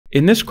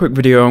In this quick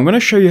video, I'm going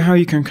to show you how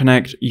you can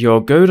connect your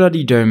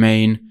GoDaddy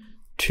domain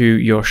to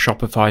your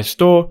Shopify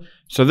store.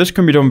 So this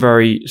can be done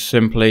very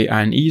simply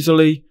and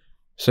easily.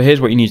 So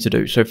here's what you need to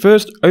do. So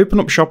first,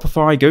 open up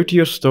Shopify, go to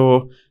your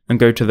store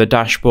and go to the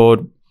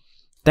dashboard.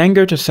 Then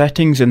go to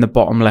settings in the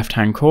bottom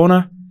left-hand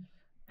corner.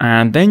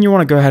 And then you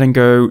want to go ahead and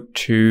go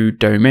to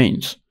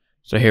domains.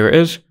 So here it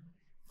is.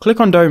 Click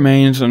on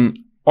domains, and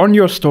on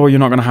your store, you're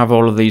not going to have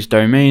all of these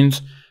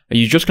domains.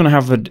 You're just going to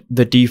have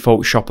the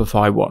default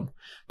Shopify one.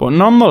 But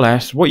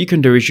nonetheless, what you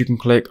can do is you can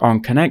click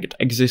on connect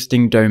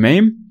existing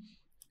domain,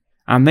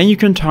 and then you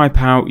can type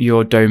out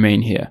your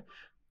domain here.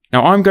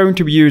 Now I'm going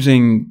to be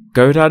using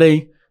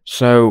GoDaddy.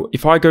 So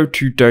if I go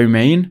to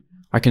domain,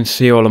 I can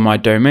see all of my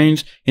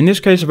domains. In this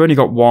case, I've only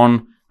got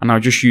one, and I'll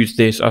just use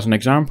this as an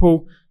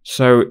example.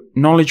 So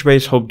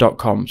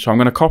knowledgebasehub.com. So I'm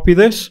going to copy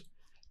this.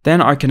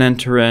 Then I can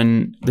enter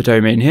in the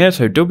domain here.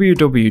 So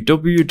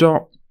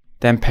www.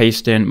 Then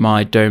paste in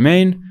my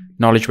domain,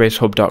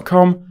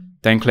 knowledgebasehub.com,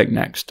 then click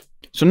next.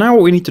 So now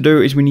what we need to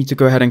do is we need to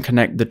go ahead and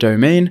connect the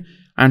domain.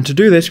 And to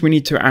do this, we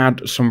need to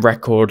add some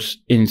records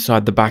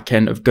inside the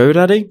backend of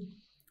GoDaddy.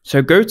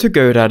 So go to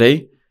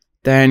GoDaddy,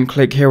 then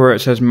click here where it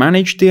says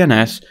manage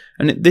DNS.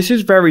 And this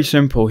is very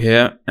simple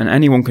here, and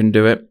anyone can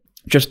do it.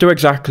 Just do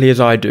exactly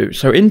as I do.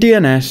 So in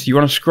DNS, you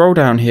want to scroll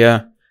down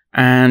here,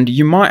 and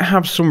you might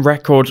have some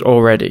records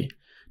already.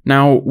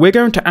 Now we're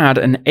going to add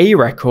an A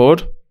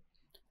record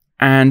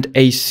and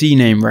a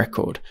cname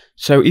record.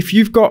 So if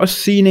you've got a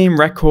cname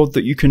record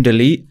that you can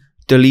delete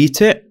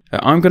it.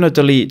 I'm going to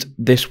delete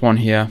this one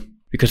here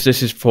because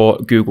this is for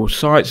Google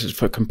Sites. It's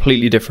for a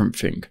completely different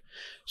thing.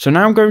 So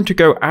now I'm going to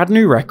go add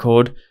new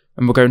record,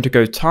 and we're going to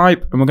go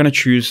type, and we're going to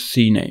choose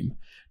cname.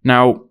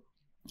 Now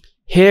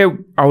here,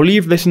 I'll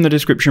leave this in the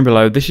description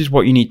below. This is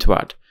what you need to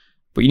add,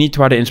 but you need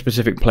to add it in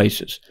specific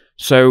places.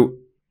 So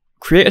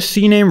create a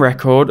cname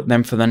record,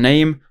 then for the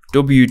name,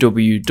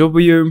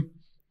 www.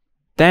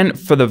 Then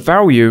for the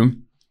value,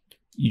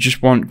 you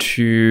just want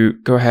to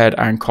go ahead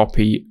and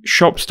copy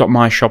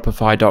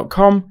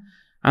shops.myshopify.com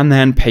and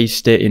then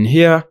paste it in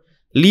here.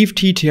 Leave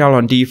TTL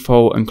on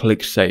default and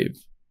click save.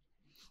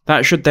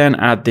 That should then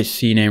add this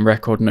cname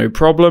record, no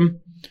problem.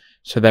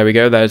 So there we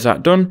go, there's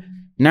that done.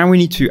 Now we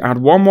need to add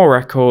one more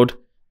record.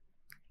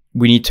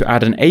 We need to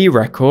add an A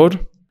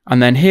record,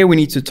 and then here we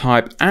need to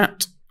type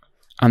 @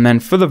 and then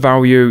for the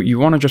value, you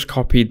want to just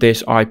copy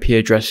this IP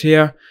address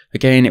here.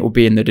 Again, it will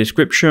be in the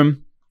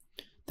description.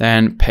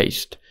 Then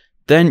paste.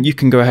 Then you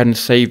can go ahead and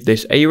save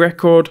this A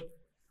record,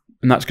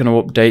 and that's going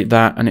to update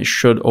that, and it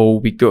should all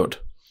be good.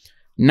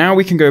 Now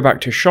we can go back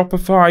to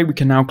Shopify. We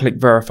can now click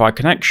verify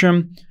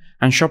connection,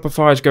 and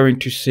Shopify is going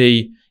to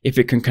see if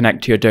it can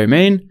connect to your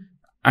domain.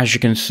 As you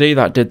can see,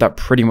 that did that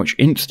pretty much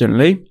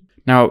instantly.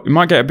 Now it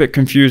might get a bit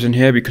confusing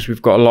here because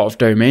we've got a lot of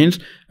domains,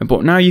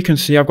 but now you can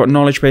see I've got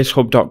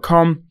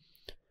knowledgebasehub.com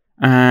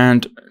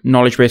and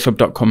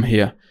knowledgebasehub.com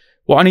here.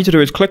 What I need to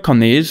do is click on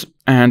these,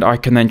 and I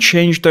can then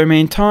change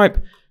domain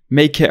type,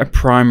 make it a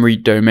primary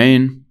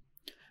domain.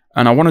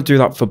 And I want to do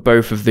that for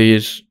both of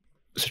these.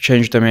 So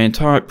change domain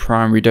type,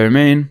 primary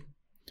domain.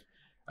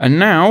 And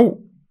now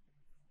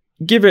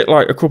give it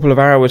like a couple of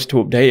hours to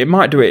update. It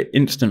might do it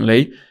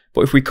instantly,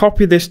 but if we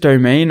copy this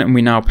domain and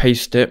we now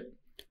paste it,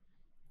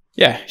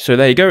 yeah, so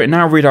there you go. It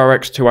now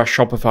redirects to our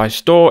Shopify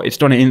store. It's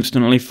done it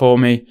instantly for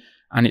me,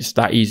 and it's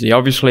that easy.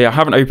 Obviously, I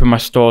haven't opened my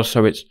store,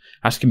 so it's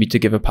asking me to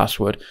give a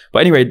password. But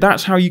anyway,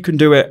 that's how you can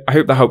do it. I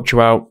hope that helped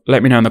you out.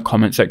 Let me know in the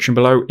comment section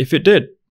below if it did.